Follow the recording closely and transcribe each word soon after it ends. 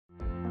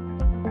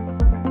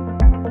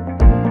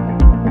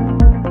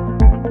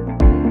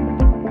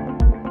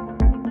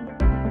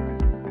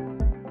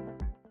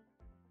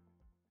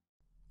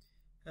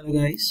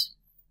guys,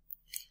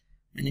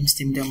 my name is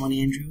Temidayo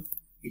Omoniyi,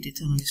 your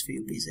data analyst for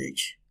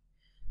UrBizEdge.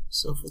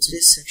 So for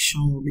today's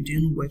section, we'll be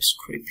doing web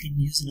scraping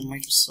using the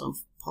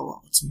Microsoft Power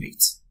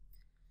Automate.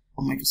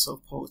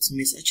 Microsoft Power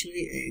Automate is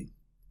actually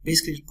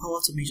basically the Power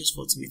Automate just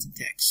for automating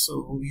text.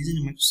 So we'll be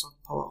using the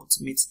Microsoft Power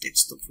Automate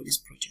desktop for this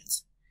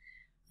project.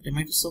 The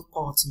Microsoft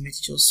Power Automate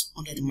is just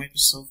under the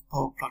Microsoft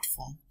Power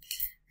Platform,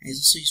 and it's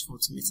also used for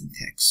automating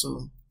text.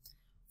 So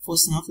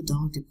first, I have to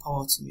download the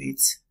Power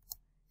Automate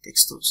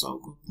desktop. So I'll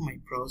go to my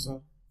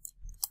browser.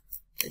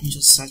 Let me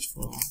just search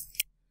for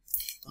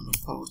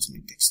download Power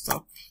Automate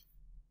desktop.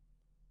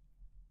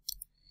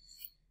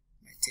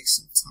 It might take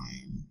some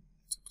time.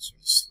 It's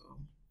really slow.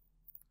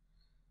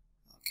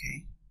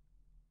 Okay,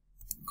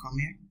 come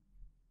here,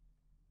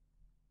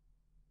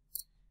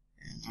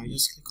 and I'll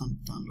just click on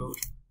download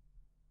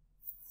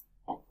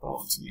Power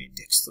Automate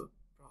desktop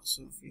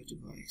browser for your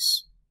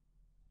device.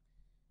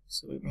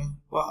 So,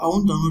 well, I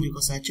won't download it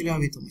because I actually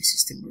have it on my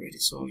system already.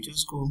 So I'll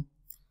just go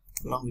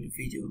along with the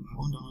video. I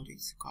won't download it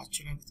because I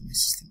actually have it on my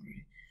system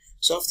already.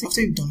 So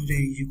after you've downloaded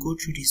it, you go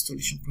through the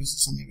installation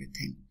process and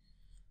everything.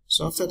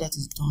 So after that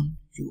is done,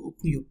 you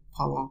open your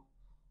Power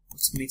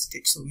Automate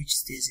desktop, which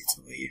stays it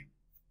over here.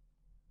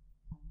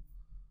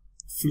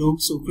 Flow.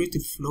 So create a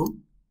flow.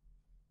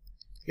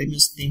 Let me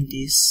just name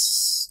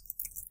this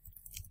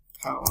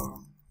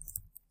Power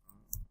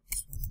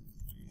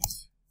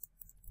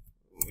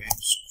Web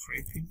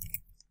Scraping.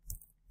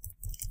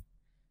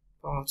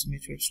 Power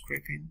Automate Web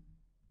Scraping.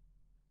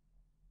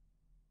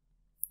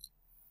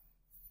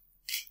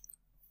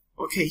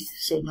 Okay,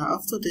 so now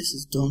after this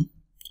is done,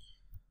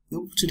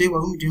 today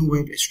we're going to be doing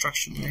web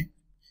extraction, right?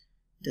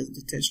 There's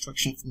data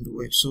extraction from the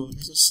web. So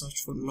let's just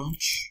search for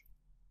launch.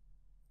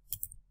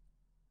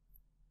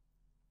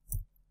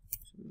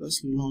 So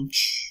let's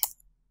launch.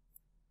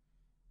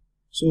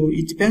 So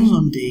it depends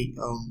on the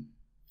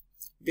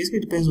basically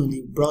depends on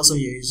the browser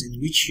you're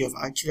using, which you have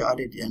actually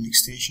added an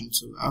extension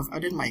to. I've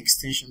added my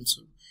extension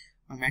to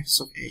my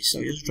Microsoft Edge. So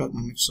I'll just drag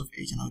my Microsoft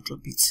Edge and I'll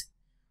drop it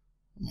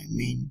on my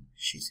main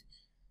sheet.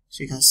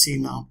 So you can see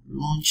now,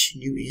 launch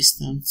new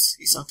instance.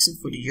 It's asking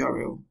for the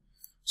URL.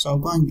 So I'll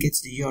go and get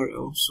the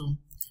URL. So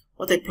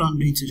what I plan on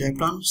doing today, I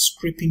plan on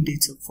scraping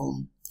data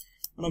from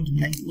one of the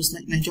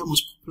Nigeria's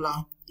most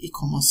popular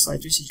e-commerce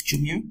sites, which is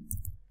Jumia.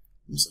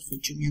 I'm search for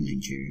Jumia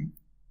Nigeria.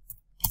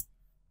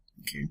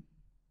 Okay.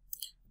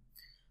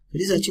 So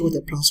this is actually what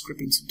I plan on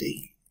scraping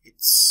today.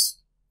 It's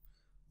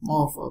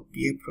more of a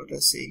beer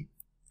product, say.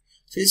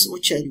 So this is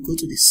what you go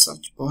to the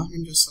search bar. Let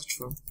me just search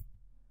for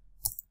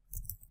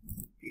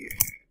beer.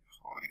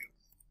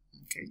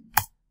 Okay,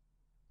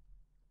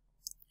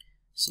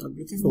 so I'm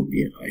looking for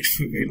beer oil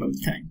for a very long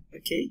time.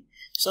 Okay,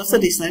 so after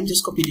this, let me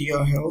just copy the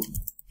URL.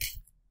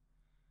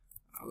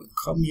 I will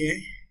come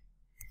here,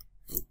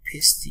 I'll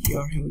paste the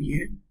URL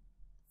here.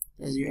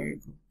 That's the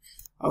URL.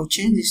 I'll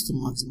change this to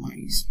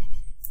maximize.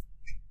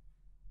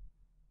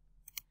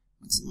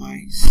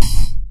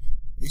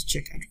 Let's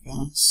check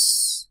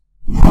advanced.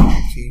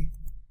 Okay,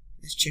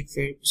 let's check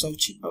variable. So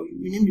I'll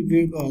rename the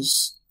variable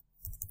as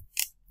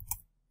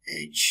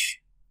Edge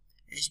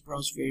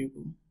browse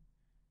variable.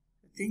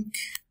 I think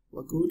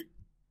we're good.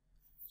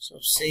 So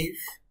save.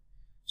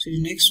 So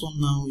the next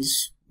one now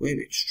is web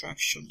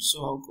extraction.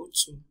 So I'll go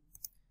to,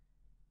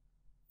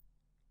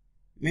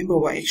 remember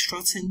we're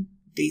extracting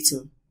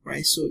data,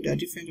 right? So there are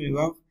different ways. We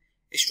have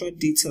extract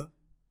data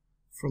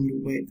from the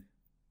web,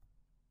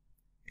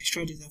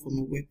 extract data from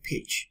a web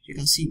page. You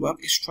can see we have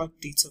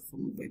extract data from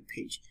a web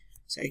page.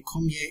 So I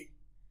come here,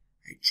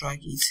 I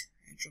drag it,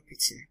 I drop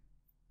it here.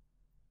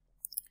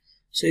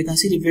 So you can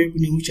see the variable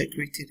name which I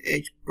created,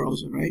 Edge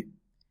browser, right?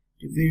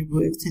 The variable,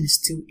 everything is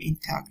still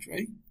intact,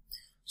 right?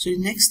 So the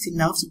next thing,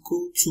 I have to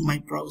go to my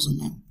browser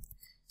now.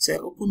 So I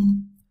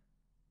open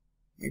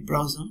my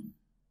browser.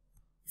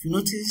 If you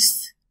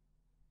noticed,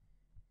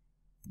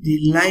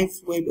 the live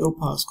web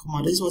helper has come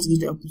out. This is what's going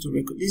to help me to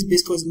record. This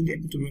basically is going to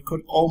help me to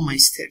record all my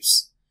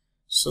steps.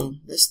 So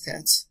let's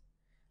start.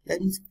 Let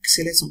me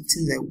select some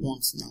things I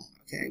want now.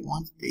 Okay, I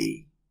want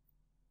the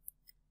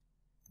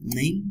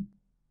name.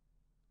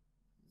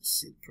 Let's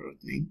see,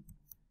 product name.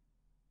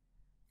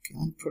 Okay, I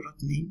want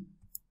product name.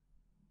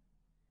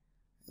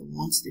 I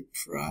want the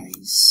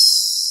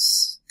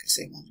price. Okay,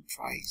 so I want the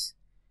price.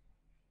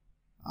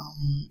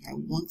 I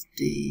want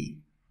the,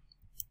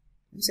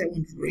 let's say I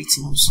want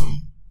rating also.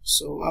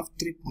 So I have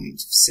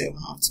 3.7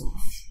 out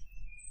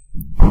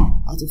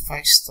of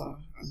 5 star,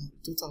 and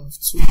a total of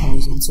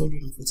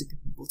 2,240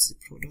 people bought the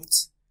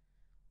product.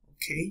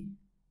 Okay,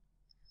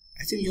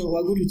 I think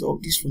we're good with all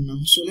this for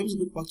now. So let's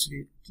go back to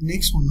the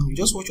next one now.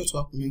 Just watch what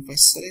will happen if I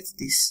select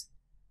this.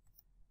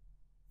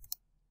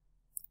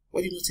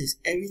 What you notice,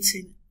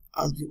 everything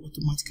has been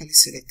automatically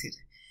selected,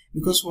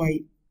 because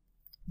why?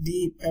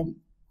 The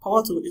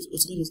Power Automate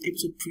was able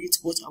to predict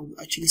what I will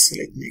actually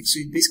select next. So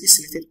it basically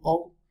selected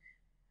all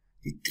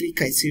the 3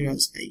 criteria I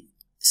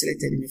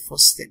selected in the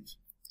first step.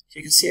 So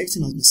you can see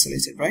everything has been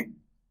selected, right?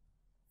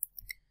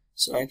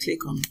 So I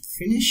click on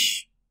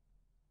finish.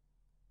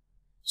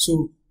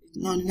 So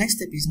now the next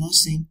step is now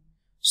saying,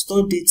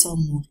 store data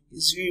mode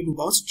is variable,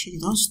 but I want to change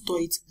it. I want to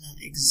store it in an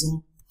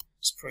Excel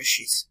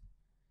spreadsheet.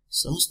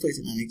 So I want to store it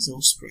in an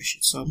Excel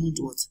spreadsheet. So I'm going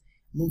to do what?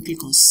 I'm going to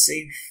click on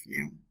save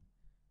now.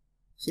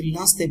 So the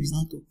last step is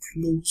now to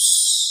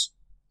close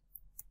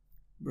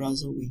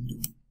browser window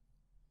and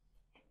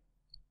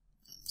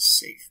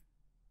save.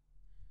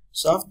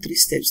 So I have 3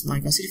 steps now.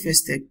 You can see the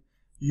first step,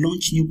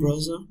 launch new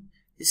browser.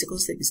 The second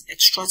step is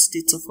extract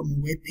data from a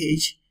web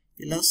page.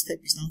 The last step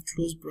is now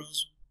close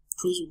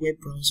web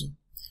browser.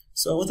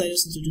 So what I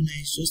just need to do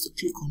now is just to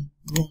click on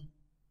run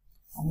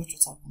and watch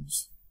what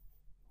happens.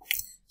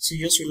 So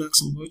you just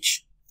relax and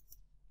watch.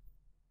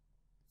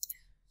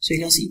 So you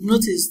can see,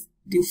 notice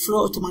the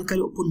flow automatically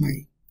open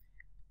my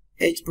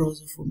Edge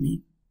browser for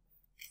me.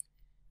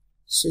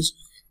 So it's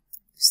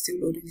still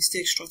loading, it's still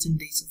extracting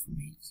data for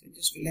me. So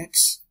just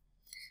relax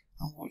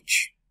and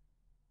watch.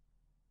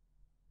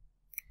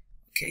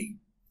 Okay,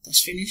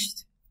 that's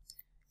finished.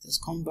 Let's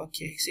come back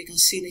here. So you can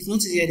see, if you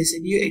notice here, there's a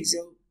new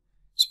Excel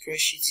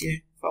spreadsheet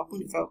here.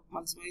 If I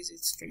maximize it,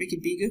 if I make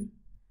it bigger,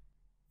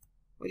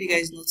 what do you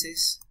guys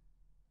notice?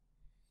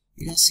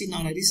 You can see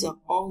now that these are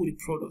all the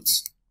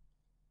products.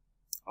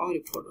 All the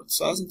products.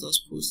 So as it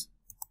does post.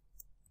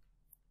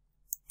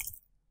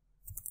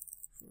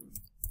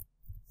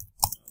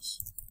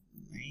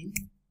 Name,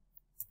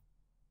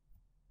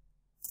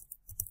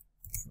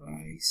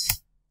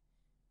 price,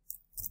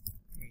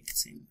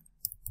 rating.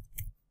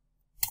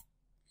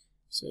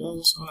 So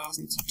that's all I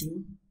need to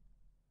do,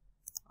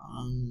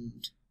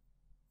 and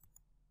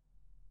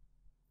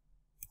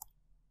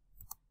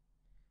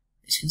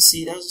as you can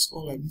see, that's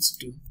all I need to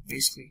do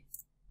basically.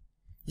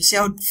 You see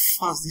how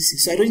fast this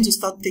is. So I don't need to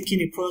start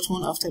taking a product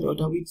one after the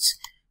other, which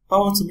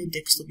Power Automate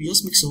desktop, it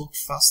just makes it work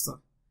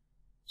faster,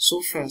 so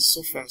fast.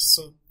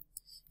 So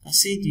I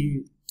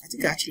see I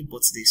think I actually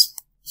bought this.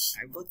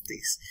 I bought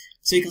this.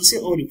 So you can see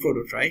all the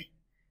product, right?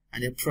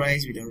 And the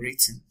price with the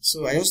rating.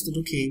 So I just thought,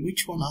 okay,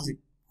 which one has a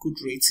good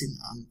rating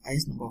and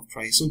highest number of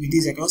price? So with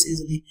this, I can just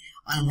easily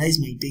analyze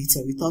my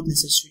data without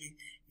necessarily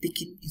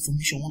picking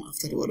information one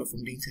after the other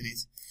from the internet.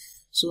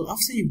 So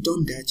after you've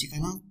done that, you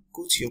can now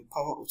go to your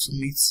Power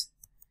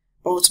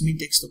Automate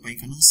desktop, and you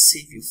can now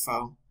save your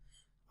file.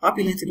 I hope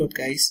you learned a lot,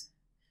 guys.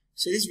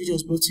 So this video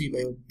was brought to you by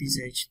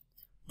UrBizEdge.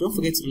 Don't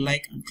forget to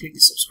like and click the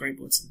subscribe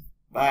button.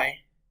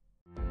 Bye.